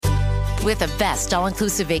With the best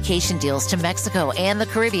all-inclusive vacation deals to Mexico and the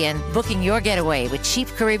Caribbean, booking your getaway with Cheap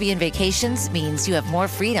Caribbean Vacations means you have more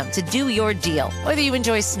freedom to do your deal. Whether you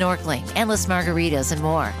enjoy snorkeling, endless margaritas, and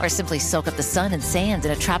more, or simply soak up the sun and sand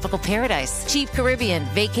in a tropical paradise, Cheap Caribbean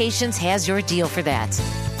Vacations has your deal for that.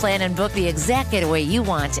 Plan and book the exact getaway you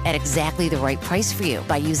want at exactly the right price for you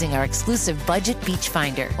by using our exclusive Budget Beach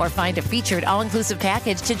Finder, or find a featured all-inclusive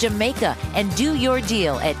package to Jamaica and do your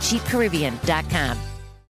deal at cheapcaribbean.com.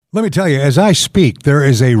 Let me tell you, as I speak, there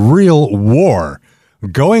is a real war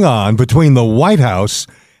going on between the White House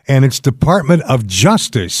and its Department of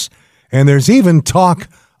Justice. And there's even talk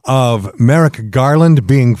of Merrick Garland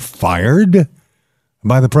being fired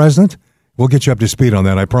by the president. We'll get you up to speed on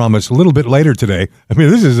that, I promise, a little bit later today. I mean,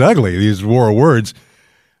 this is ugly, these war of words.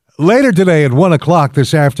 Later today at 1 o'clock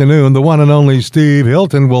this afternoon, the one and only Steve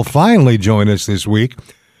Hilton will finally join us this week.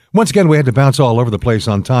 Once again, we had to bounce all over the place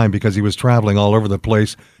on time because he was traveling all over the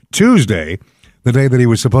place Tuesday, the day that he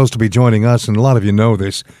was supposed to be joining us, and a lot of you know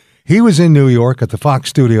this. He was in New York at the Fox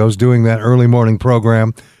Studios doing that early morning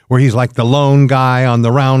program where he's like the lone guy on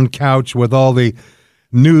the round couch with all the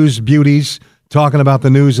news beauties talking about the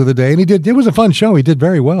news of the day. And it was a fun show. He did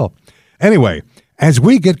very well. Anyway, as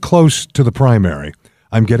we get close to the primary,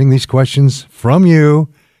 I'm getting these questions from you.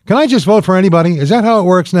 Can I just vote for anybody? Is that how it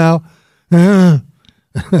works now? Don't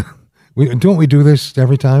we do this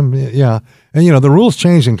every time? Yeah. And, the rules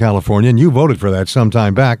changed in California, and you voted for that some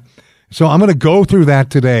time back. So I'm going to go through that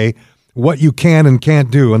today, what you can and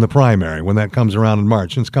can't do in the primary when that comes around in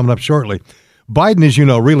March. And it's coming up shortly. Biden, as you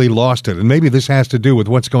know, really lost it. And maybe this has to do with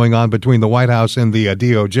what's going on between the White House and the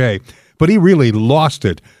DOJ. But he really lost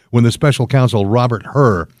it when the special counsel, Robert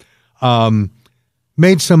Hur,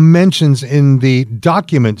 made some mentions in the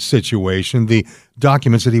document situation, the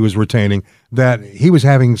documents that he was retaining, that he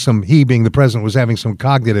being the president, was having some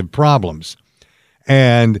cognitive problems.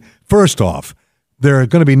 And first off, there are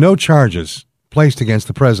going to be no charges placed against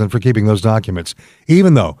the president for keeping those documents,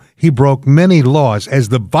 even though he broke many laws as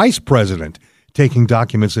the vice president, taking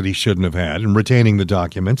documents that he shouldn't have had and retaining the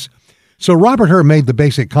documents. So Robert Hur made the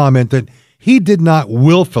basic comment that he did not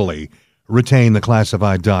willfully retain the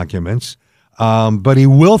classified documents, but he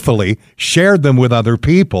willfully shared them with other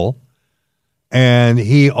people. And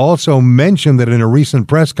he also mentioned that in a recent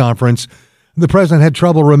press conference, the president had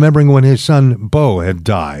trouble remembering when his son Beau had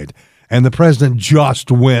died. And the president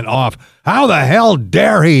just went off. How the hell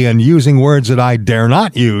dare he? And using words that I dare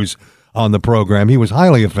not use on the program. He was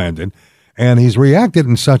highly offended. And he's reacted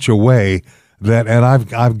in such a way that, and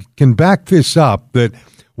I can back this up, that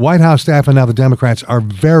White House staff and now the Democrats are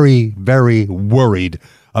very, very worried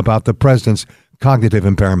about the president's cognitive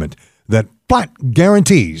impairment. But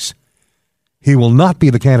guarantees he will not be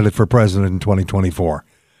the candidate for president in 2024.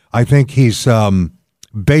 I think he's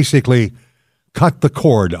basically cut the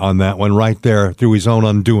cord on that one right there through his own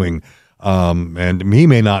undoing. And he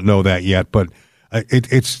may not know that yet, but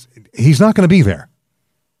he's not going to be there.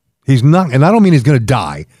 He's not, and I don't mean he's going to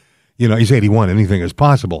die. He's 81, anything is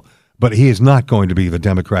possible, but he is not going to be the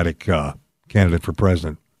Democratic candidate for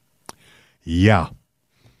president. Yeah.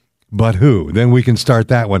 But who? Then we can start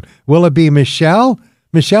that one. Will it be Michelle?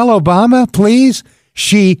 Michelle Obama, please?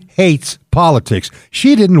 She hates politics.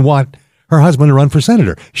 She didn't want her husband to run for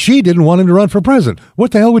senator. She didn't want him to run for president.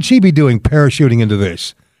 What the hell would she be doing parachuting into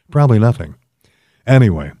this? Probably nothing.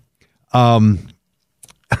 Anyway,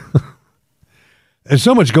 there's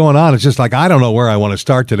so much going on. It's just like, I don't know where I want to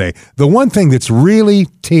start today. The one thing that's really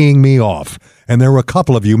teeing me off, and there were a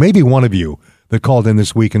couple of you, maybe one of you, that called in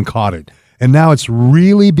this week and caught it, and now it's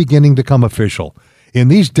really beginning to come official. In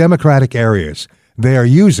these Democratic areas, they are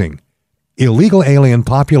using illegal alien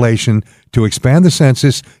population to expand the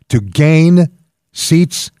census to gain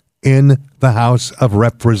seats in the House of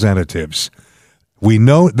Representatives. We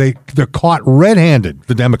know they're caught red-handed,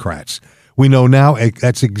 the Democrats. We know now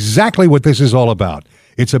that's exactly what this is all about.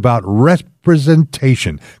 It's about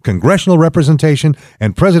representation, congressional representation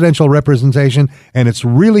and presidential representation, and it's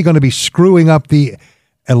really going to be screwing up the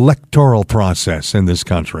electoral process in this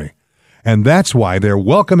country. And that's why they're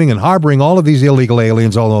welcoming and harboring all of these illegal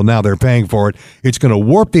aliens, although now they're paying for it. It's going to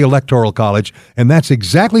warp the Electoral College, and that's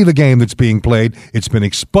exactly the game that's being played. It's been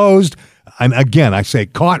exposed. And again, I say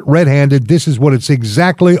caught red-handed. This is what it's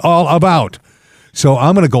exactly all about. So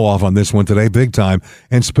I'm going to go off on this one today big time.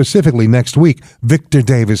 And specifically next week, Victor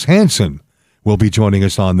Davis Hanson will be joining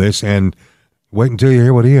us on this. And wait until you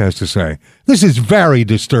hear what he has to say. This is very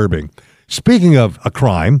disturbing. Speaking of a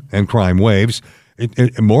crime and crime waves,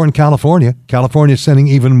 More in California. California is sending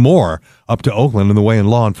even more up to Oakland in the way in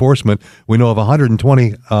law enforcement. We know of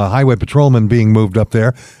 120 highway patrolmen being moved up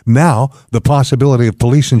there. Now, the possibility of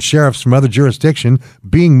police and sheriffs from other jurisdiction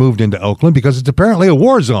being moved into Oakland because it's apparently a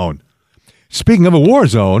war zone. Speaking of a war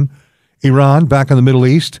zone, Iran back in the Middle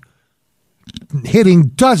East, hitting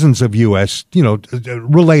dozens of U.S.,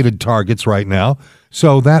 related targets right now.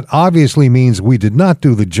 So that obviously means we did not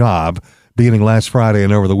do the job beginning last Friday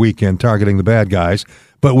and over the weekend targeting the bad guys,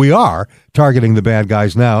 but we are targeting the bad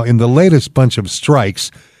guys now. In the latest bunch of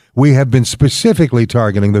strikes, we have been specifically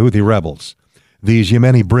targeting the Houthi rebels, these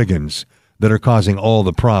Yemeni brigands that are causing all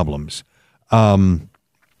the problems. I've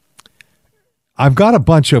got a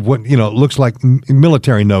bunch of what looks like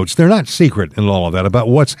military notes. They're not secret in all of that about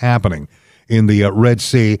what's happening in the Red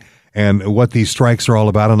Sea and what these strikes are all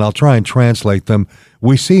about, and I'll try and translate them.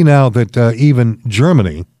 We see now that even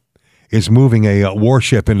Germany is moving a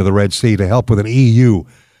warship into the Red Sea to help with an EU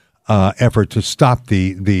effort to stop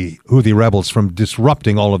the Houthi rebels from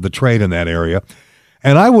disrupting all of the trade in that area.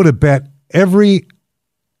 And I would have bet every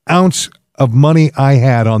ounce of money I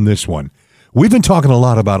had on this one. We've been talking a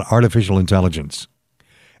lot about artificial intelligence,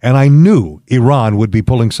 and I knew Iran would be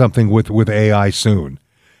pulling something with AI soon,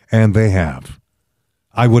 and they have.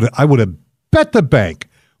 I would have bet the bank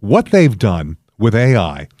what they've done with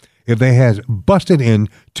AI if they had busted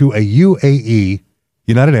into a UAE,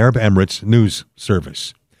 United Arab Emirates, news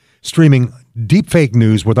service, streaming deepfake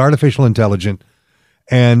news with artificial intelligence,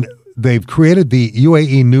 and they've created the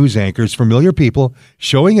UAE news anchors, familiar people,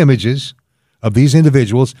 showing images of these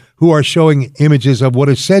individuals who are showing images of what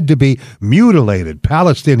is said to be mutilated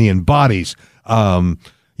Palestinian bodies,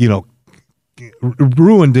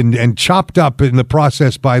 ruined and chopped up in the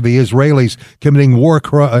process by the Israelis committing war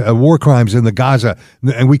crimes in the Gaza.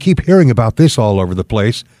 And we keep hearing about this all over the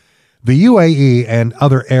place. The UAE and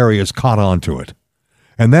other areas caught on to it.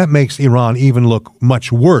 And that makes Iran even look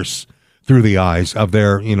much worse through the eyes of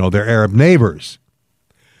their Arab neighbors.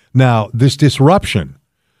 Now, this disruption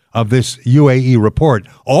of this UAE report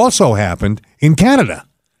also happened in Canada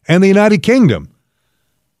and the United Kingdom.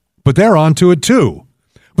 But they're onto it too.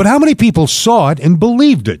 But how many people saw it and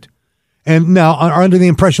believed it? And now are under the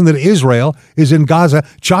impression that Israel is in Gaza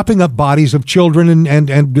chopping up bodies of children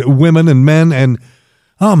and women and men. And,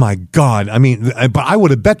 oh, my God. I mean, I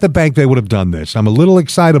would have bet the bank they would have done this. I'm a little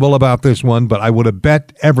excitable about this one, but I would have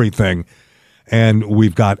bet everything. And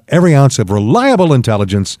we've got every ounce of reliable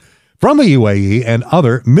intelligence from the UAE and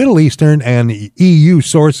other Middle Eastern and EU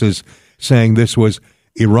sources saying this was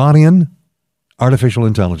Iranian artificial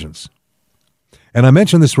intelligence. And I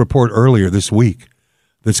mentioned this report earlier this week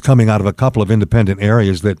that's coming out of a couple of independent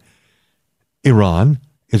areas that Iran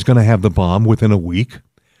is going to have the bomb within a week.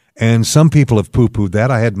 And some people have poo-pooed that.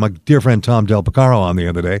 I had my dear friend Tom Del Picaro on the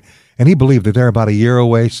other day, and he believed that they're about a year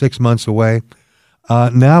away, 6 months away.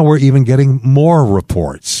 Now we're even getting more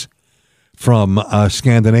reports from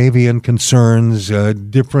Scandinavian concerns,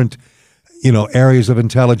 different areas of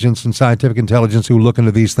intelligence and scientific intelligence who look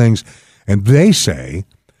into these things. And they say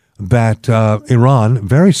that Iran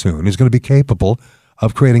very soon is going to be capable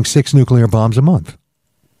of creating 6 nuclear bombs a month.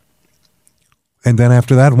 And then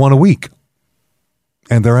after that, 1 a week.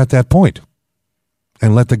 And they're at that point.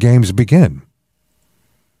 And let the games begin.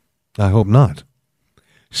 I hope not.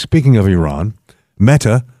 Speaking of Iran,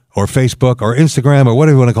 Meta or Facebook or Instagram or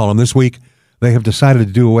whatever you want to call them this week, they have decided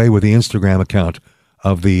to do away with the Instagram account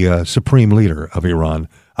of the supreme leader of Iran,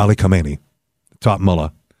 Ali Khamenei, top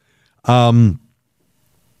mullah.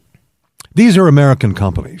 These are American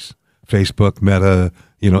companies, Facebook, Meta,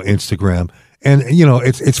 Instagram. And,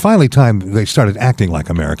 it's finally time they started acting like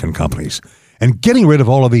American companies and getting rid of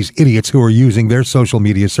all of these idiots who are using their social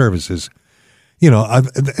media services.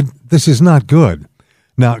 This is not good.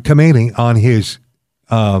 Now, Khamenei on his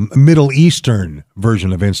Middle Eastern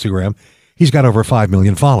version of Instagram, he's got over 5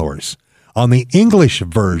 million followers. On the English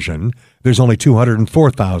version, there's only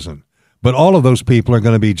 204,000. But all of those people are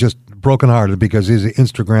going to be just brokenhearted because his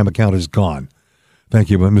Instagram account is gone.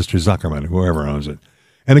 Thank you, Mr. Zuckerman, whoever owns it.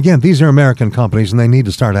 And again, these are American companies, and they need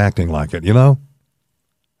to start acting like it,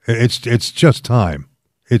 It's just time.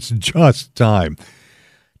 It's just time.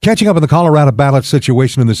 Catching up on the Colorado ballot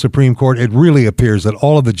situation in the Supreme Court, it really appears that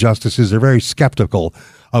all of the justices are very skeptical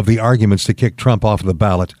of the arguments to kick Trump off of the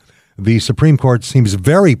ballot. The Supreme Court seems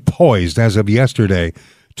very poised as of yesterday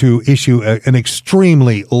to issue an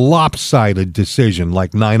extremely lopsided decision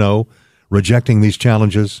like 9-0, rejecting these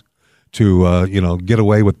challenges to, get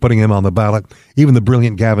away with putting him on the ballot. Even the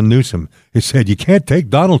brilliant Gavin Newsom has said, you can't take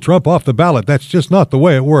Donald Trump off the ballot. That's just not the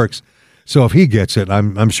way it works. So if he gets it,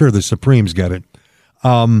 I'm sure the Supremes get it.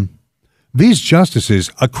 these justices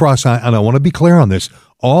across, and I want to be clear on this,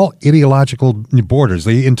 all ideological borders,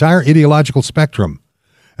 the entire ideological spectrum,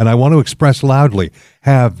 and I want to express loudly,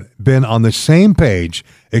 have been on the same page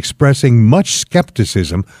expressing much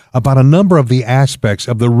skepticism about a number of the aspects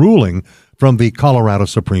of the ruling from the Colorado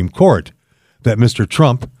Supreme Court that Mr.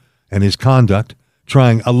 Trump and his conduct,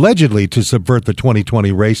 trying allegedly to subvert the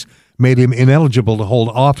 2020 race, made him ineligible to hold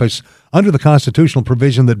office under the constitutional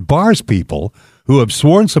provision that bars people who have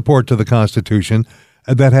sworn support to the Constitution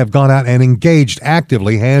that have gone out and engaged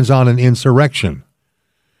actively hands-on in insurrection,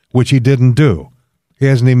 which he didn't do. He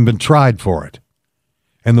hasn't even been tried for it.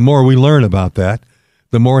 And the more we learn about that,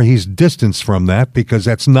 the more he's distanced from that, because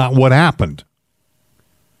that's not what happened.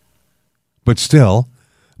 But still,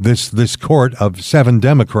 this court of 7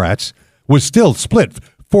 Democrats was still split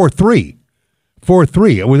 4-3.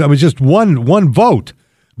 4-3. It was just one vote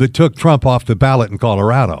that took Trump off the ballot in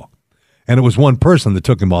Colorado. And it was one person that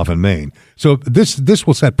took him off in Maine. So this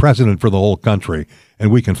will set precedent for the whole country, and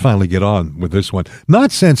we can finally get on with this one.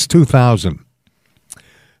 Not since 2000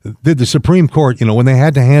 did the Supreme Court, when they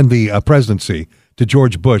had to hand the presidency to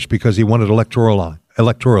George Bush because he won it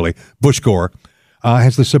electorally, Bush-Gore,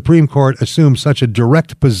 has the Supreme Court assumed such a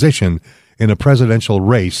direct position in a presidential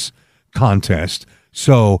race contest.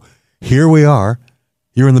 So here we are.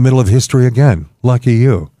 You're in the middle of history again. Lucky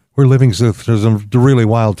you. We're living through some really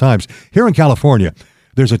wild times. Here in California,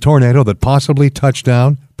 there's a tornado that possibly touched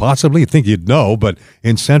down, possibly, you think you'd know, but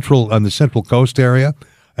on the Central Coast area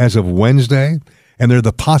as of Wednesday. And there are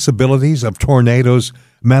the possibilities of tornadoes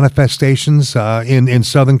manifestations in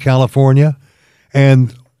Southern California.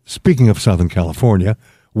 And speaking of Southern California,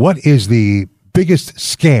 what is the biggest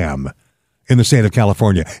scam in the state of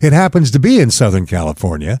California? It happens to be in Southern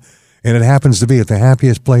California, and it happens to be at the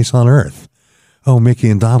happiest place on earth. Oh,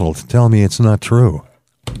 Mickey and Donald, tell me it's not true.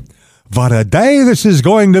 What a day this is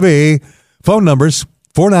going to be. Phone numbers,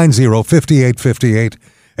 490-5858,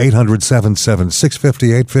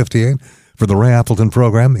 800-776-5858 for the Ray Appleton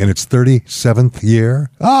program in its 37th year.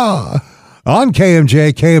 On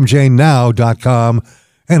KMJ, KMJNow.com,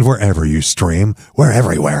 and wherever you stream, we're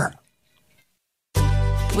everywhere.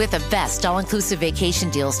 With the best all-inclusive vacation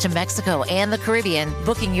deals to Mexico and the Caribbean,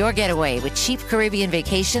 booking your getaway with Cheap Caribbean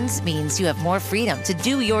Vacations means you have more freedom to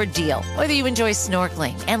do your deal. Whether you enjoy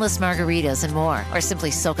snorkeling, endless margaritas, and more, or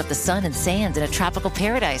simply soak up the sun and sand in a tropical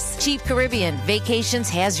paradise, Cheap Caribbean Vacations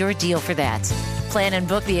has your deal for that. Plan and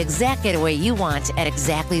book the exact getaway you want at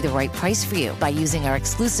exactly the right price for you by using our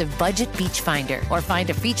exclusive Budget Beach Finder, or find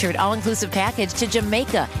a featured all-inclusive package to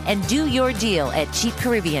Jamaica and do your deal at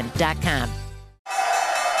cheapcaribbean.com.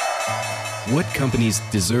 What companies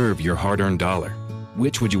deserve your hard-earned dollar?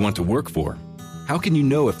 Which would you want to work for? How can you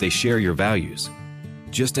know if they share your values?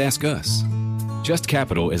 Just ask us. Just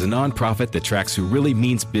Capital is a nonprofit that tracks who really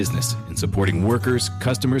means business in supporting workers,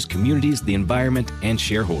 customers, communities, the environment, and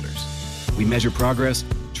shareholders. We measure progress,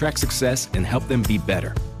 track success, and help them be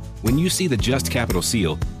better. When you see the Just Capital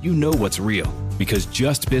seal, you know what's real, because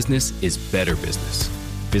just business is better business.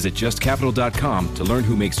 Visit justcapital.com to learn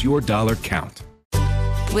who makes your dollar count.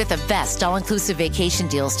 With the best all-inclusive vacation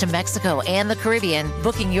deals to Mexico and the Caribbean,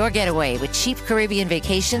 booking your getaway with Cheap Caribbean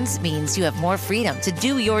Vacations means you have more freedom to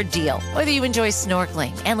do your deal. Whether you enjoy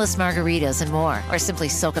snorkeling, endless margaritas, and more, or simply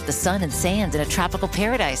soak up the sun and sand in a tropical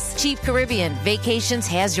paradise, Cheap Caribbean Vacations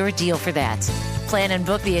has your deal for that. Plan and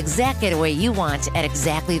book the exact getaway you want at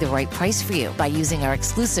exactly the right price for you by using our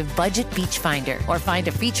exclusive Budget Beach Finder, or find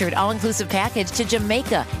a featured all-inclusive package to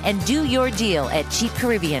Jamaica and do your deal at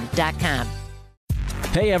cheapcaribbean.com.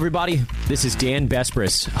 Hey everybody, this is Dan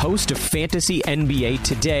Bespris, host of Fantasy NBA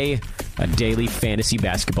Today, a daily fantasy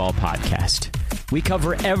basketball podcast. We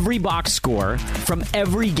cover every box score from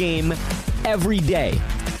every game, every day.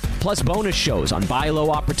 Plus bonus shows on buy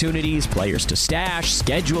low opportunities, players to stash,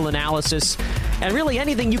 schedule analysis, and really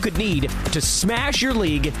anything you could need to smash your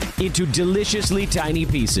league into deliciously tiny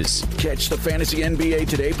pieces. Catch the Fantasy NBA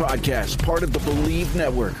Today podcast, part of the Believe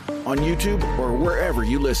Network, on YouTube or wherever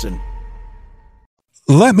you listen.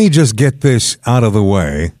 Let me just get this out of the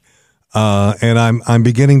way, and I'm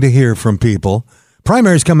beginning to hear from people.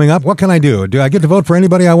 Primary's coming up. What can I do? Do I get to vote for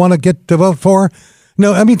anybody I want to get to vote for?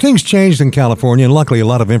 No, I mean, things changed in California, and luckily a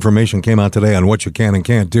lot of information came out today on what you can and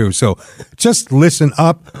can't do. So just listen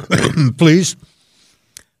up, please.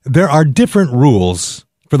 There are different rules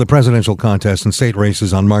for the presidential contest and state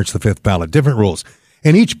races on March the 5th ballot. Different rules.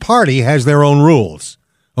 And each party has their own rules,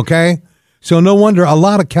 okay? So no wonder a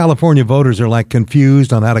lot of California voters are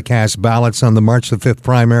confused on how to cast ballots on the March the 5th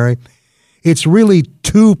primary. It's really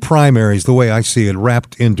two primaries, the way I see it,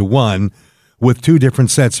 wrapped into one with two different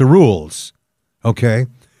sets of rules. Okay?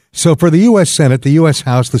 So for the U.S. Senate, the U.S.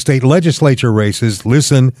 House, the state legislature races,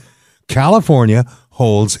 listen, California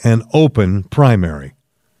holds an open primary.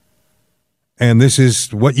 And this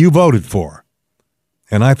is what you voted for.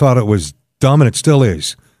 And I thought it was dumb, and it still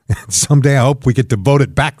is. Someday I hope we get to vote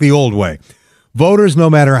it back the old way. Voters, no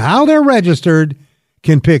matter how they're registered,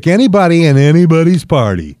 can pick anybody in anybody's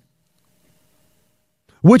party.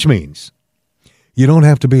 Which means you don't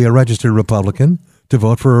have to be a registered Republican to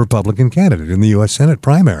vote for a Republican candidate in the U.S. Senate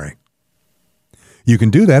primary. You can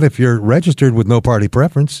do that if you're registered with no party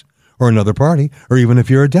preference or another party, or even if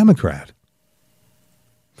you're a Democrat.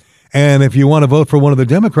 And if you want to vote for one of the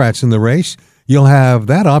Democrats in the race, you'll have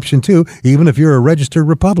that option too, even if you're a registered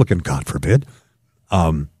Republican, God forbid.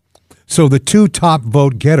 So the two top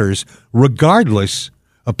vote getters, regardless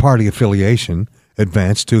of party affiliation,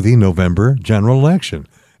 advance to the November general election.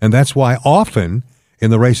 And that's why often in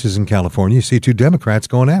the races in California, you see two Democrats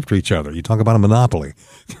going after each other. You talk about a monopoly.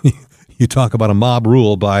 You talk about a mob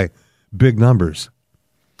rule by big numbers.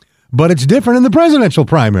 But it's different in the presidential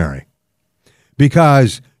primary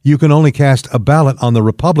because you can only cast a ballot on the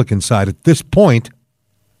Republican side at this point,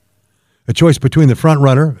 a choice between the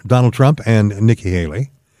frontrunner, Donald Trump, and Nikki Haley,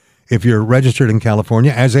 if you're registered in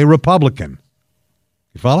California as a Republican.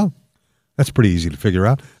 You follow? That's pretty easy to figure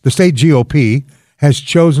out. The state GOP has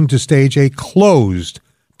chosen to stage a closed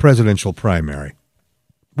presidential primary,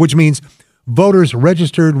 which means voters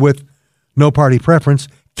registered with no party preference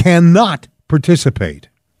cannot participate.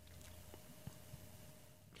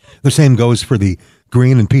 The same goes for the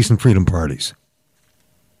Green and Peace and Freedom parties.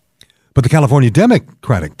 But the California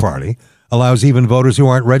Democratic Party allows even voters who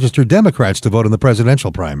aren't registered Democrats to vote in the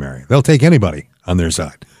presidential primary. They'll take anybody on their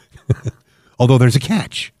side. Although there's a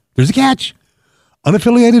catch. There's a catch.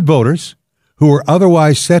 Unaffiliated voters who are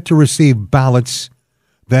otherwise set to receive ballots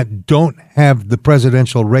that don't have the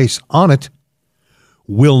presidential race on it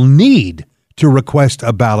will need to request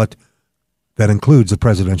a ballot that includes the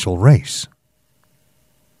presidential race.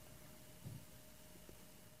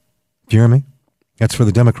 Do you hear me? That's for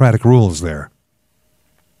the Democratic rules there.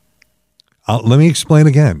 Let me explain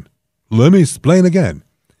again. The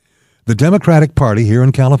Democratic Party here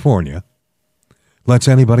in California lets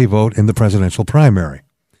anybody vote in the presidential primary.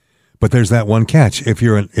 But there's that one catch. If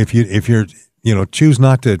you're choose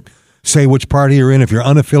not to say which party you're in, if you're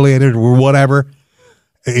unaffiliated or whatever,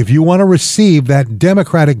 if you want to receive that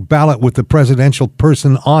Democratic ballot with the presidential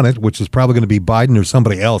person on it, which is probably going to be Biden or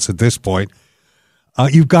somebody else at this point,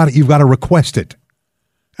 you've got to request it.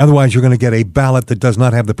 Otherwise, you're going to get a ballot that does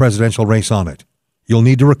not have the presidential race on it. You'll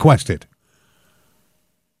need to request it.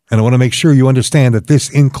 And I want to make sure you understand that this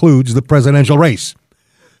includes the presidential race.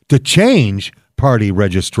 To change party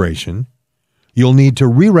registration, you'll need to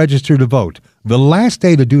re-register to vote. The last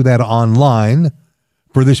day to do that online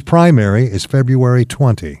for this primary is February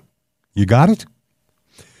 20. You got it?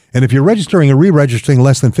 And if you're registering or re-registering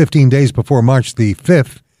less than 15 days before March the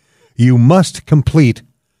 5th, you must complete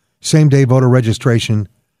same-day voter registration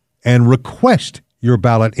and request your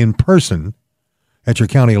ballot in person at your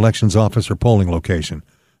county elections office or polling location.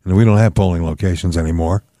 And we don't have polling locations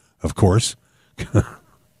anymore, of course. I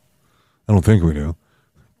don't think we do.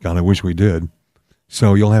 God, I wish we did.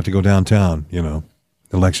 So you'll have to go downtown,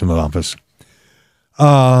 election office.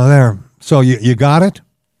 There. So you got it?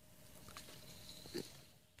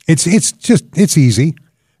 It's easy.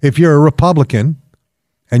 If you're a Republican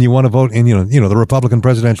and you want to vote in, the Republican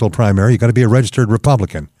presidential primary, you got to be a registered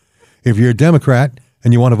Republican. If you're a Democrat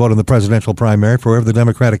and you want to vote in the presidential primary for whoever the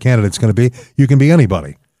Democratic candidate's going to be, you can be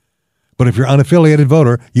anybody. But if you're an unaffiliated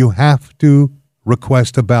voter, you have to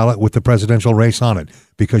request a ballot with the presidential race on it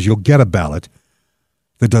because you'll get a ballot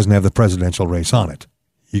that doesn't have the presidential race on it.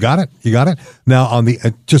 You got it? You got it? Now,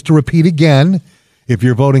 just to repeat again, if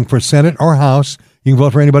you're voting for Senate or House, you can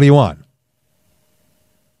vote for anybody you want.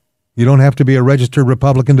 You don't have to be a registered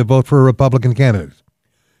Republican to vote for a Republican candidate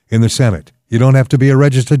in the Senate. You don't have to be a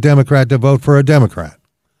registered Democrat to vote for a Democrat.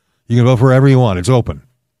 You can vote for whoever you want. It's open.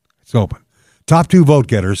 It's open. Top two vote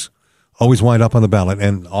getters always wind up on the ballot,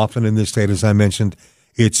 and often in this state, as I mentioned,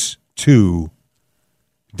 it's two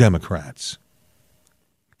Democrats.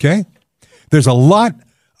 Okay? There's a lot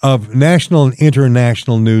of national and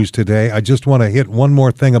international news today. I just want to hit one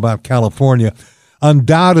more thing about California.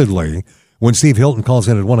 Undoubtedly, when Steve Hilton calls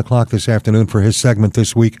in at 1 o'clock this afternoon for his segment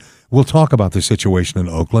this week, we'll talk about the situation in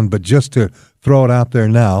Oakland. But just to throw it out there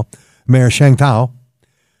now, Mayor Sheng Tao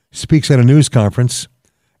speaks at a news conference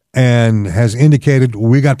and has indicated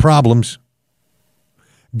we got problems.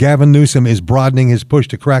 Gavin Newsom is broadening his push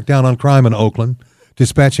to crack down on crime in Oakland,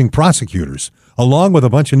 dispatching prosecutors along with a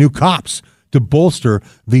bunch of new cops to bolster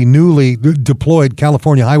the newly deployed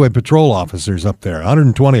California Highway Patrol officers up there,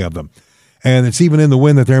 120 of them. And it's even in the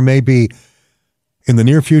wind that there may be, in the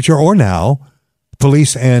near future or now,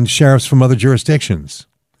 police and sheriffs from other jurisdictions.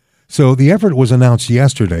 So the effort was announced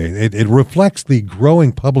yesterday. It reflects the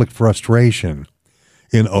growing public frustration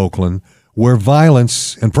in Oakland, where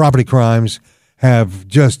violence and property crimes have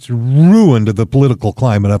just ruined the political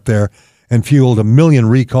climate up there and fueled 1 million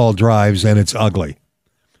recall drives, and it's ugly.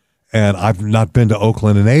 And I've not been to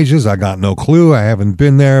Oakland in ages. I got no clue. I haven't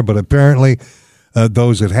been there, but apparently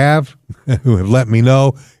those that have, who have let me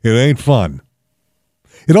know, it ain't fun.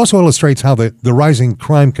 It also illustrates how the rising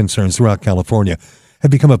crime concerns throughout California have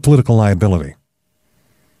become a political liability,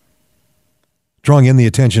 drawing in the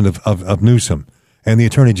attention of Newsom and the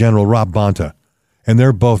Attorney General, Rob Bonta. And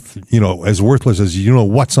they're both, as worthless as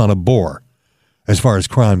what's on a board as far as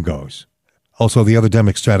crime goes. Also, the other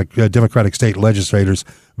Democratic state legislators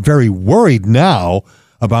very worried now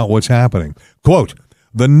about what's happening. Quote,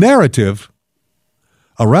 the narrative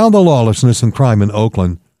around the lawlessness and crime in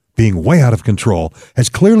Oakland being way out of control has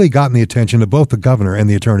clearly gotten the attention of both the governor and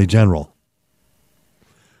the attorney general.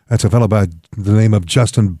 That's a fellow by the name of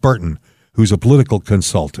Justin Burton, who's a political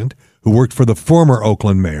consultant who worked for the former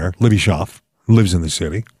Oakland mayor, Libby Schaaf, who lives in the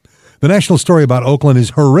city. The national story about Oakland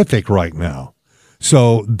is horrific right now.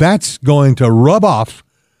 So that's going to rub off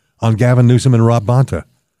on Gavin Newsom and Rob Bonta.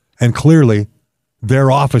 And clearly,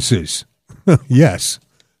 their offices. Yes,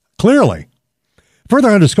 clearly. Further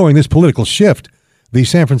underscoring this political shift, the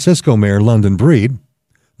San Francisco mayor, London Breed,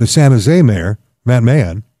 the San Jose mayor, Matt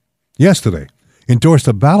Mahan, yesterday endorsed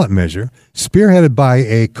a ballot measure spearheaded by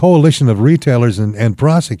a coalition of retailers and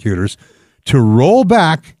prosecutors to roll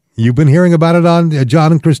back, you've been hearing about it on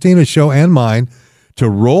John and Christina's show and mine, to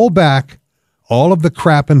roll back all of the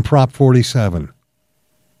crap in Prop 47.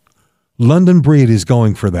 London Breed is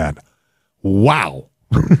going for that. Wow.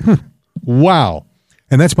 Wow.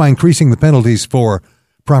 And that's by increasing the penalties for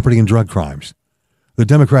property and drug crimes. The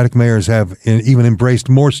Democratic mayors have even embraced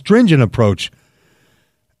more stringent approach.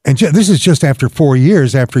 And this is just after 4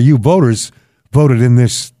 years after you voters voted in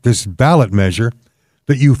this ballot measure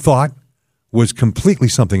that you thought was completely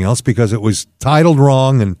something else because it was titled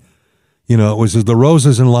wrong and, it was the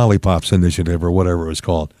Roses and Lollipops Initiative or whatever it was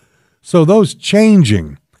called. So those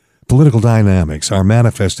changing political dynamics are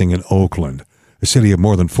manifesting in Oakland, a city of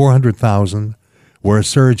more than 400,000, where a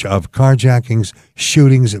surge of carjackings,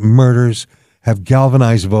 shootings, murders have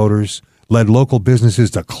galvanized voters, led local businesses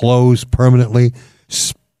to close permanently,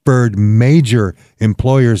 spurred major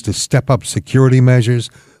employers to step up security measures.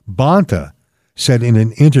 Bonta said in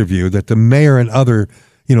an interview that the mayor and other,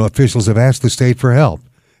 officials have asked the state for help.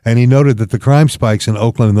 And he noted that the crime spikes in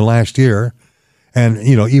Oakland in the last year and,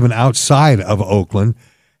 even outside of Oakland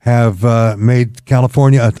have made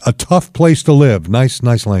California a tough place to live. Nice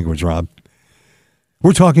language, Rob.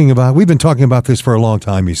 We've been talking about this for a long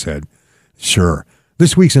time, he said. Sure.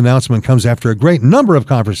 This week's announcement comes after a great number of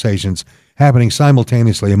conversations happening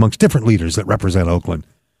simultaneously amongst different leaders that represent Oakland.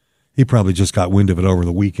 He probably just got wind of it over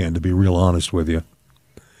the weekend, to be real honest with you.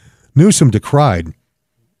 Newsom decried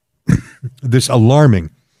this alarming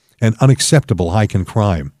and unacceptable hike in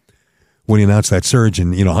crime when he announced that surge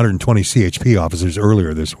in 120 CHP officers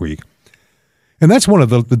earlier this week. And that's one of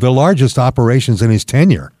the largest operations in his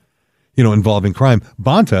tenure, involving crime.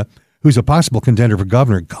 Bonta, who's a possible contender for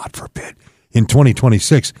governor, God forbid, in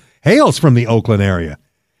 2026, hails from the Oakland area.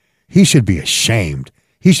 He should be ashamed.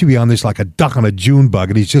 He should be on this like a duck on a June bug,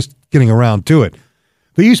 and he's just getting around to it.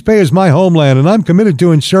 The East Bay is my homeland, and I'm committed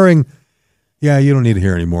to ensuring... Yeah, you don't need to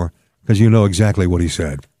hear anymore, because you know exactly what he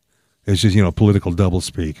said. It's just, political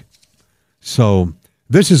doublespeak. So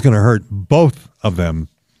this is going to hurt both of them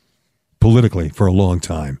politically for a long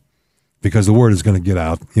time, because the word is going to get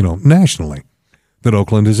out, nationally, that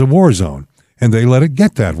Oakland is a war zone, and they let it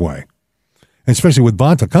get that way. And especially with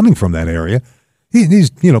Bonta coming from that area, he's,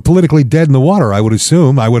 politically dead in the water, I would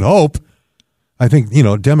assume, I would hope. I think,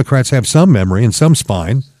 Democrats have some memory and some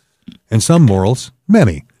spine and some morals,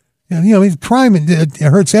 many. Crime, it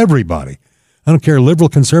hurts everybody. I don't care, liberal,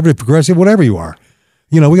 conservative, progressive, whatever you are.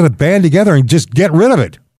 We got to band together and just get rid of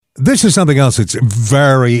it. This is something else that's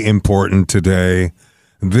very important today.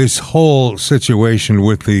 This whole situation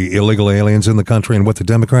with the illegal aliens in the country and what the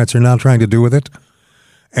Democrats are now trying to do with it.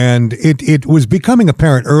 And it was becoming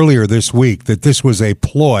apparent earlier this week that this was a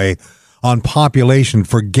ploy on population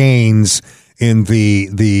for gains in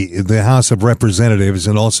the House of Representatives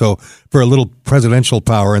and also for a little presidential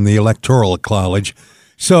power in the Electoral College.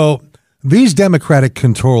 So these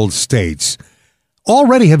Democratic-controlled states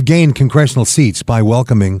already have gained congressional seats by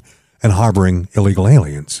welcoming and harboring illegal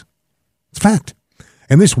aliens. It's a fact.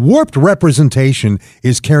 And this warped representation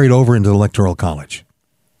is carried over into the Electoral College.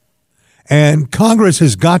 And Congress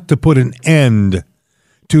has got to put an end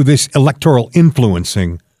to this electoral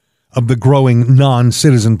influencing of the growing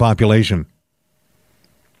non-citizen population.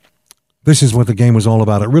 This is what the game was all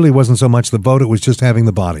about. It really wasn't so much the vote, it was just having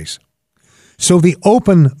the bodies. So the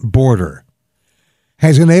open border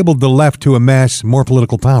has enabled the left to amass more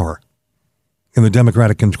political power in the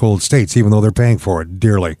Democratic-controlled states, even though they're paying for it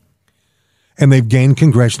dearly. And they've gained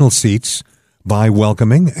congressional seats by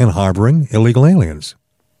welcoming and harboring illegal aliens.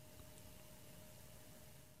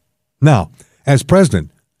 Now, as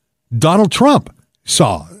president, Donald Trump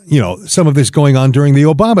saw, some of this going on during the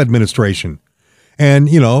Obama administration and,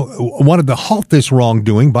 wanted to halt this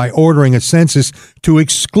wrongdoing by ordering a census to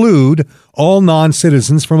exclude all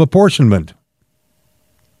non-citizens from apportionment.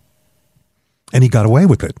 And he got away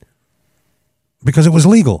with it because it was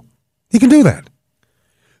legal. He can do that.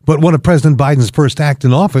 But one of President Biden's first acts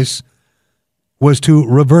in office was to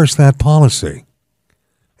reverse that policy.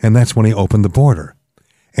 And that's when he opened the border.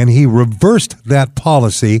 And he reversed that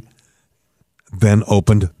policy, then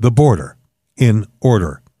opened the border in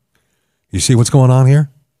order. You see what's going on here?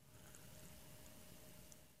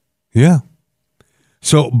 Yeah.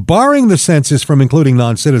 So barring the census from including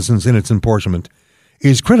non-citizens in its apportionment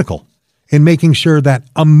is critical in making sure that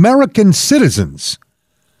American citizens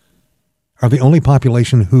are the only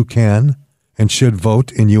population who can and should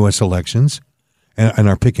vote in U.S. elections and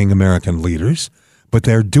are picking American leaders. But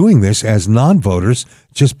they're doing this as non-voters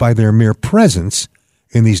just by their mere presence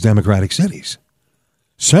in these democratic cities.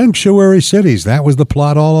 Sanctuary cities, that was the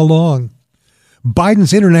plot all along.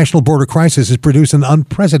 Biden's international border crisis has produced an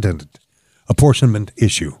unprecedented apportionment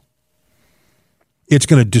issue. It's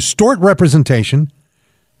going to distort representation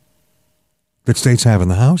that states have in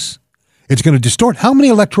the House. It's going to distort how many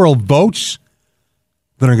electoral votes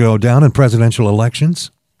that are going to go down in presidential elections.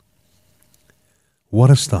 What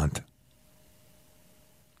a stunt.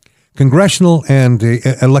 Congressional and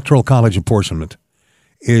electoral college apportionment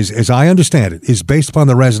is, as I understand it, is based upon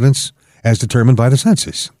the residents as determined by the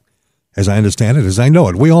census. As I understand it, as I know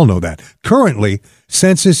it. We all know that. Currently,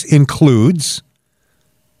 census includes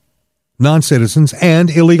non-citizens and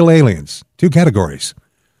illegal aliens. Two categories.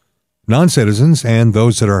 Non-citizens and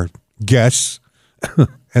those that are guests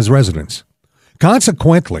as residents.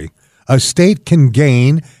 Consequently, a state can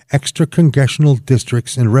gain extra congressional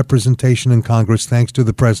districts and representation in Congress thanks to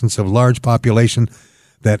the presence of a large population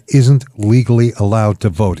that isn't legally allowed to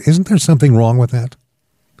vote. Isn't there something wrong with that?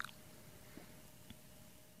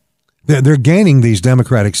 They're gaining these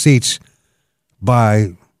Democratic seats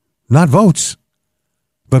by not votes,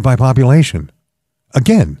 but by population.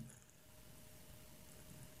 Again,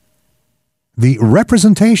 the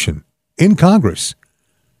representation in Congress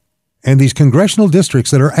and these congressional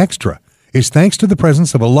districts that are extra is thanks to the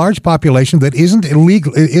presence of a large population that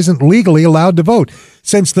isn't legally allowed to vote.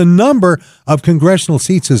 Since the number of congressional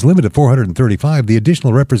seats is limited to 435, the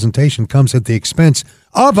additional representation comes at the expense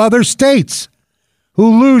of other states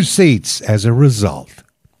who lose seats as a result.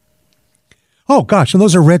 Oh, gosh, and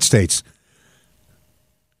those are red states.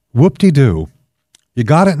 Whoop-de-doo. You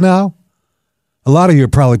got it now? A lot of you are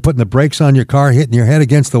probably putting the brakes on your car, hitting your head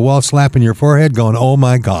against the wall, slapping your forehead, going, oh,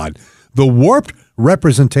 my God. The warped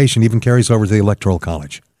representation even carries over to the Electoral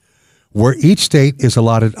College, where each state is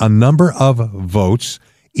allotted a number of votes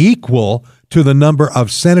equal to the number of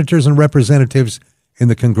senators and representatives in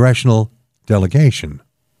the congressional delegation.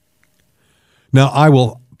 Now, I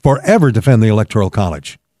will forever defend the Electoral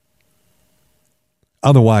College.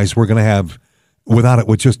 Otherwise, we're going to have, without it,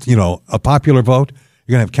 with just, a popular vote,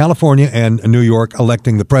 you're going to have California and New York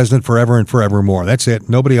electing the president forever and forevermore. That's it.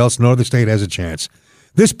 Nobody else, no other state has a chance.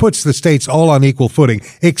 This puts the states all on equal footing,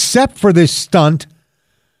 except for this stunt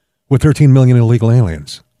with 13 million illegal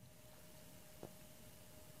aliens.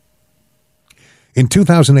 In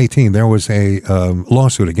 2018, there was a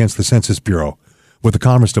lawsuit against the Census Bureau with the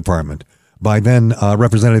Commerce Department by then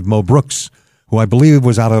Representative Mo Brooks, who I believe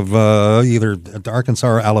was out of either Arkansas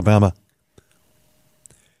or Alabama.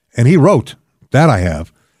 And he wrote, that I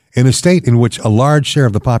have, in a state in which a large share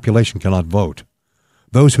of the population cannot vote,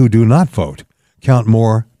 those who do not vote count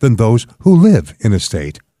more than those who live in a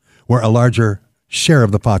state where a larger share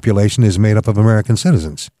of the population is made up of American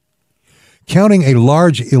citizens. Counting a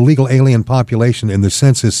large illegal alien population in the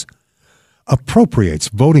census appropriates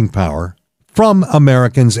voting power from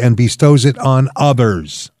Americans and bestows it on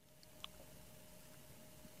others.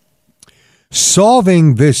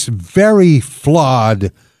 Solving this very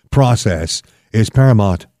flawed process is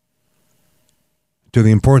paramount to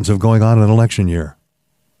the importance of going on an election year.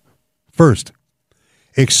 First,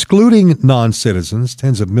 excluding non-citizens,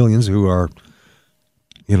 tens of millions who are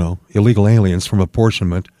illegal aliens from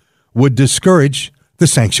apportionment would discourage the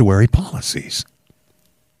sanctuary policies.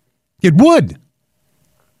 It would.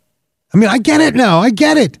 I mean, I get it now. I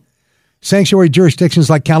get it. Sanctuary jurisdictions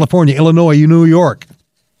like California, Illinois, New York,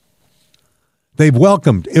 they've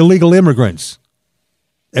welcomed illegal immigrants,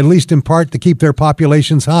 at least in part to keep their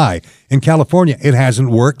populations high. In California, it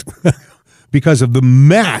hasn't worked because of the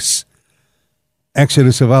mass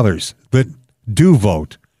exodus of others that do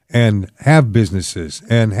vote and have businesses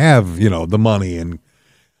and have, the money and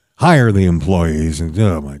hire the employees. And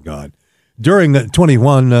oh, my God. During the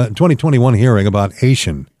 2021 hearing about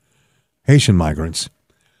Haitian migrants,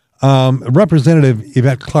 Representative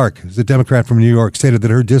Yvette Clarke, who's a Democrat from New York, stated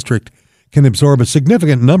that her district can absorb a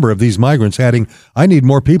significant number of these migrants, adding, "I need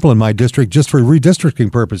more people in my district just for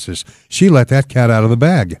redistricting purposes." She let that cat out of the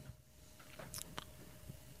bag.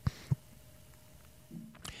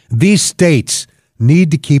 These states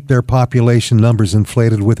need to keep their population numbers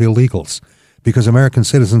inflated with illegals because American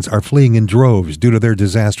citizens are fleeing in droves due to their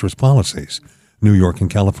disastrous policies. New York and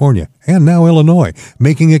California, and now Illinois,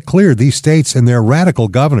 making it clear these states and their radical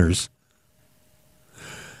governors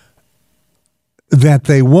that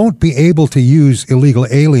they won't be able to use illegal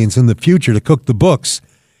aliens in the future to cook the books.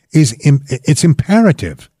 It's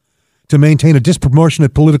imperative to maintain a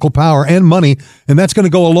disproportionate political power and money, and that's going to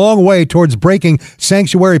go a long way towards breaking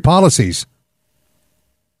sanctuary policies.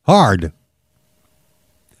 Hard.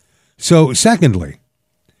 So, secondly,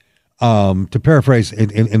 to paraphrase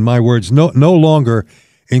in my words, no longer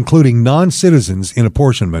including non-citizens in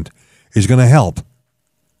apportionment is going to help.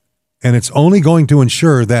 And it's only going to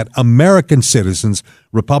ensure that American citizens,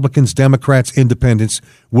 Republicans, Democrats, Independents,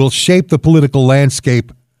 will shape the political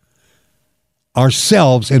landscape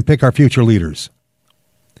ourselves and pick our future leaders.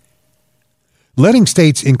 Letting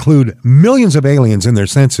states include millions of aliens in their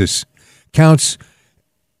census counts.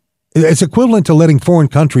 It's equivalent to letting foreign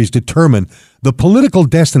countries determine the political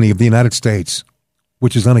destiny of the United States,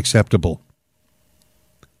 which is unacceptable.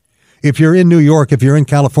 If you're in New York, if you're in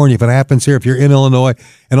California, if it happens here, if you're in Illinois,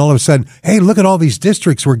 and all of a sudden, hey, look at all these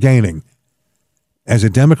districts we're gaining. As a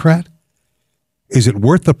Democrat, is it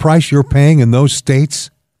worth the price you're paying in those states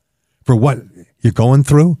for what you're going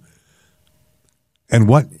through and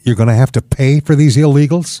what you're going to have to pay for these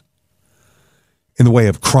illegals in the way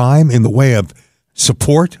of crime, in the way of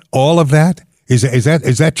support, all of that? Is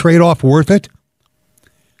that trade-off worth it?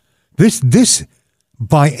 This,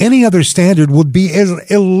 by any other standard, would be as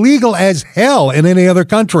illegal as hell in any other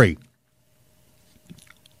country.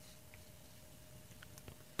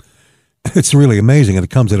 It's really amazing, and it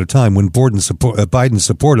comes at a time when Biden's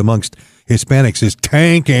support amongst Hispanics is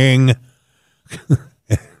tanking.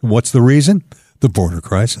 What's the reason? The border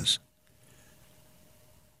crisis.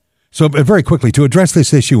 So very quickly, to address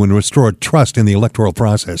this issue and restore trust in the electoral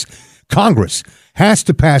process, Congress has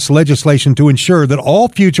to pass legislation to ensure that all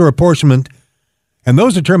future apportionment and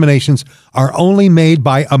those determinations are only made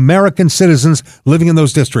by American citizens living in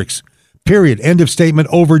those districts. Period. End of statement.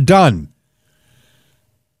 Overdone.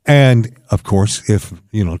 And, of course, if,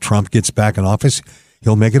 Trump gets back in office,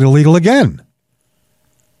 he'll make it illegal again.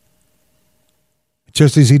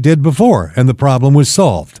 Just as he did before, and the problem was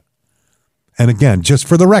solved. And again, just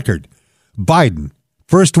for the record, Biden,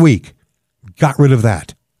 first week, got rid of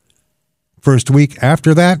that. First week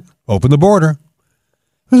after that, open the border.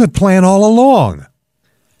 There's a plan all along.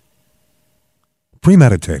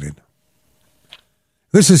 Premeditated.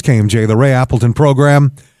 This is KMJ, the Ray Appleton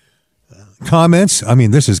program. Comments? I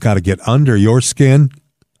mean, this has got to get under your skin.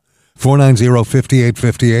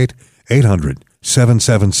 490-5858,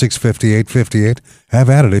 800-776-5858. Have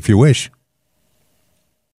at it if you wish.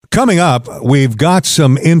 Coming up, we've got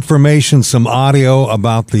some information, some audio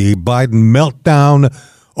about the Biden meltdown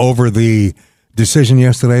over the decision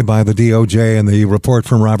yesterday by the DOJ and the report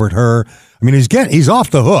from Robert Hur. I mean, he's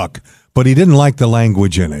off the hook, but he didn't like the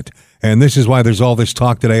language in it. And this is why there's all this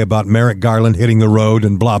talk today about Merrick Garland hitting the road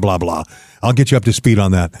and blah, blah, blah. I'll get you up to speed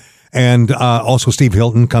on that. And also Steve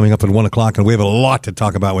Hilton coming up at 1 o'clock, and we have a lot to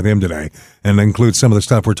talk about with him today, and include some of the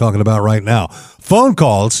stuff we're talking about right now. Phone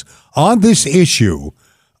calls on this issue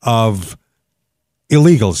of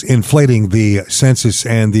illegals inflating the census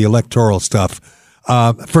and the electoral stuff.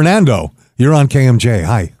 Fernando, you're on KMJ.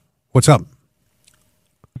 Hi. What's up?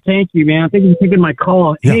 Thank you, man. Thank you for taking my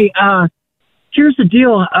call. Yeah. Hey, here's the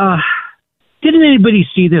deal. Didn't anybody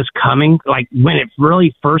see this coming, like when it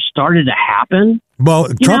really first started to happen? Well,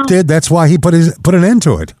 Trump did. That's why he put an end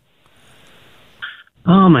to it.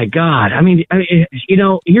 Oh, my God. I mean,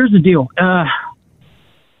 here's the deal.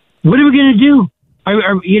 What are we going to do?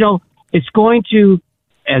 It's going to,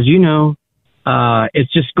 as you know,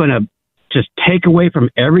 it's just going to just take away from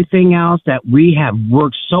everything else that we have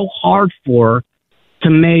worked so hard for to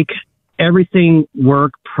make everything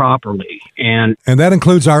work properly. And that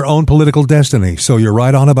includes our own political destiny. So you're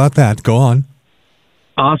right on about that. Go on.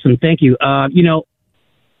 Awesome. Thank you. I do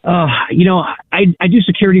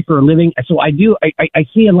security for a living. So I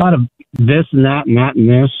see a lot of this and that and that and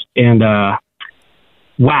this. And,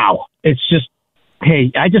 wow, it's just,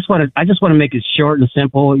 hey, I just want to make it short and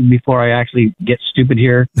simple before I actually get stupid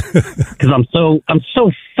here. Cause I'm so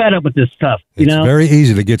fed up with this stuff. It's very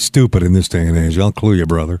easy to get stupid in this day and age. I'll clue you,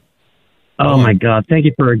 brother. Oh my God. Thank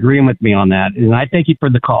you for agreeing with me on that. And I thank you for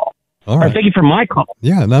the call. All right. Or thank you for my call.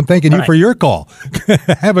 Yeah, and I'm thanking you for your call.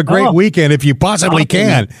 Have a great weekend if you possibly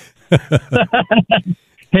can.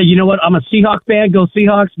 Hey, you know what? I'm a Seahawks fan. Go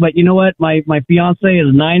Seahawks. But you know what? My fiance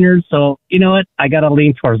is Niners. So you know what? I got to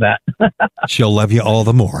lean towards that. She'll love you all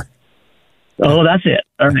the more. Oh, that's it.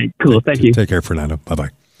 All right. Cool. Thank you. Take care, Fernando. Bye-bye.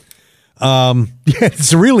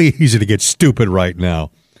 It's really easy to get stupid right now.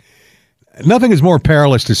 Nothing is more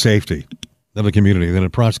perilous to safety of a community than a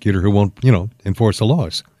prosecutor who won't, enforce the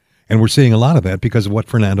laws. And we're seeing a lot of that because of what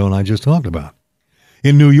Fernando and I just talked about.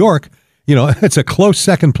 In New York, it's a close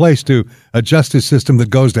second place to a justice system that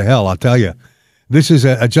goes to hell, I'll tell you. This is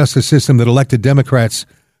a justice system that elected Democrats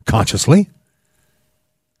consciously,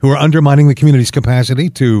 who are undermining the community's capacity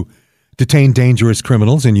to detain dangerous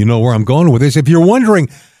criminals. And you know where I'm going with this. If you're wondering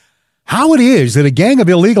how it is that a gang of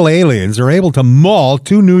illegal aliens are able to maul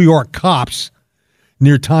 2 New York cops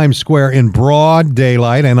near Times Square in broad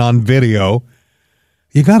daylight and on video,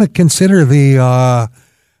 you got to consider the,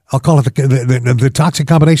 I'll call it the toxic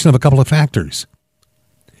combination of a couple of factors.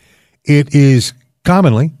 It is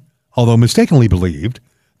commonly, although mistakenly believed,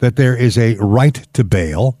 that there is a right to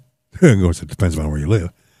bail. Of course, it depends on where you live.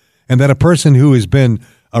 And that a person who has been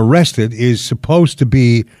arrested is supposed to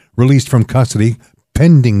be released from custody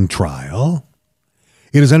pending trial.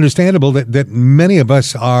 It is understandable that many of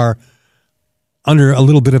us are under a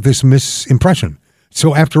little bit of this misimpression.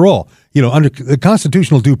 So after all, under the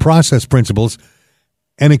constitutional due process principles,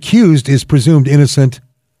 an accused is presumed innocent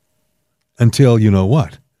until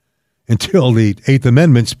until the Eighth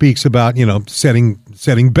Amendment speaks about,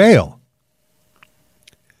 setting bail.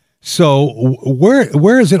 So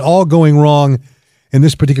where is it all going wrong in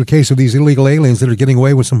this particular case of these illegal aliens that are getting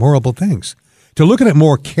away with some horrible things? To look at it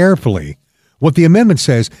more carefully, what the amendment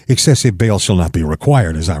says, excessive bail shall not be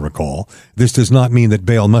required, as I recall. This does not mean that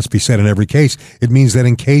bail must be set in every case. It means that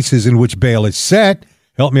in cases in which bail is set,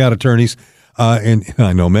 help me out, attorneys, and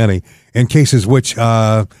I know many, in cases which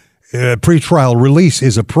pretrial release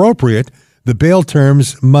is appropriate, the bail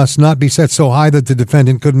terms must not be set so high that the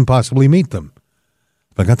defendant couldn't possibly meet them.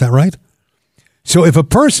 Have I got that right? So if a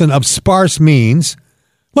person of sparse means,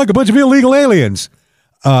 like a bunch of illegal aliens,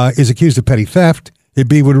 is accused of petty theft,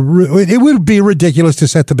 it would be ridiculous to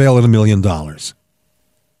set the bail at $1 million. The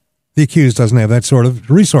accused doesn't have that sort of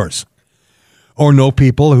resource, or know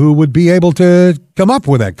people who would be able to come up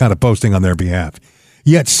with that kind of posting on their behalf.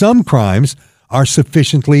 Yet some crimes are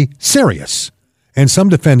sufficiently serious, and some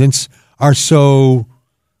defendants are so,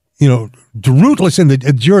 rootless in the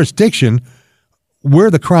jurisdiction where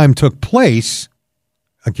the crime took place,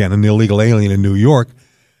 again, an illegal alien in New York,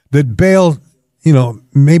 that bail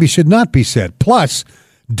maybe should not be set. Plus,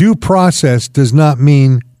 due process does not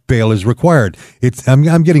mean bail is required.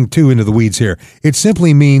 I'm getting too into the weeds here. It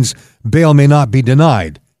simply means bail may not be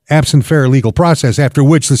denied, absent fair legal process, after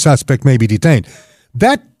which the suspect may be detained.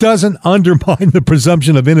 That doesn't undermine the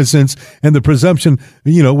presumption of innocence, and the presumption,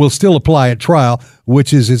 will still apply at trial,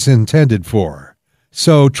 which is it's intended for.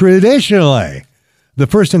 So traditionally, the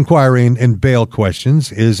first inquiry in bail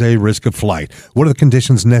questions is a risk of flight. What are the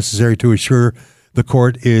conditions necessary to assure the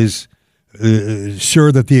court is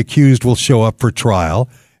sure that the accused will show up for trial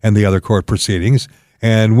and the other court proceedings?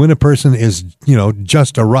 And when a person is,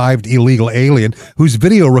 just arrived illegal alien who's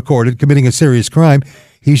video recorded committing a serious crime,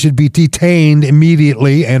 he should be detained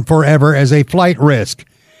immediately and forever as a flight risk.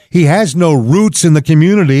 He has no roots in the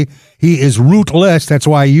community. He is rootless. That's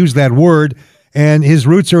why I use that word. And his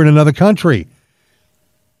roots are in another country.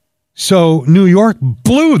 So New York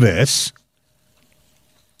blew this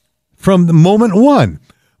from the moment one.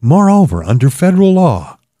 Moreover, under federal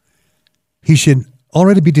law, he should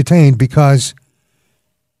already be detained because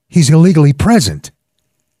he's illegally present.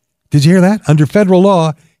 Did you hear that? Under federal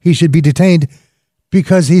law, he should be detained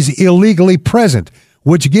because he's illegally present,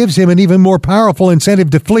 which gives him an even more powerful incentive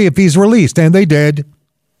to flee if he's released, and they did.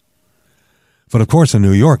 But of course, in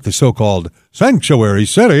New York, the so-called sanctuary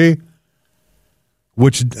city,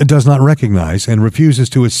 which does not recognize and refuses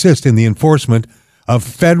to assist in the enforcement of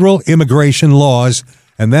federal immigration laws,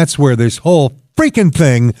 and that's where this whole freaking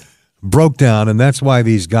thing broke down, and that's why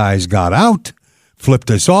these guys got out, flipped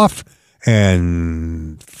us off,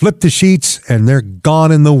 and flipped the sheets, and they're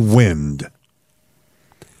gone in the wind.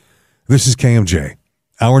 This is KMJ.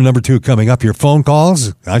 Hour number 2 coming up. Your phone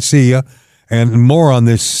calls, I see you, and more on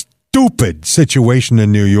this stupid situation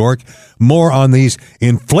in New York, more on these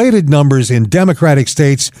inflated numbers in Democratic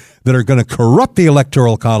states that are going to corrupt the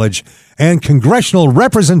Electoral College and congressional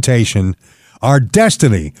representation. Our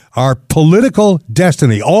destiny, our political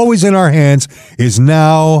destiny, always in our hands, is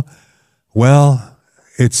now, well,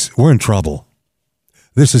 we're in trouble.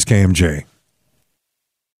 This is KMJ.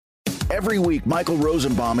 Every week, Michael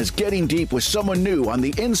Rosenbaum is getting deep with someone new on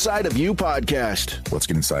the Inside of You podcast. Let's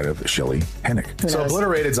get inside of Shelley Hennick. So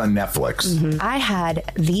Obliterated's on Netflix. Mm-hmm. I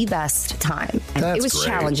had the best time. It was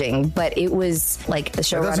challenging, but it was like the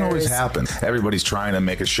showrunners. That doesn't always happen. Everybody's trying to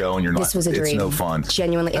make a show and you're not. This was a dream. It's no fun.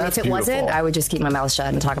 Genuinely. And if it wasn't, I would just keep my mouth shut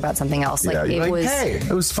and talk about something else. Hey,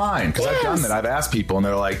 it was fine. Because I've done that. I've asked people and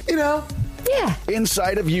they're like, Yeah.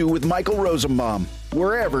 Inside of You with Michael Rosenbaum,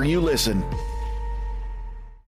 wherever you listen.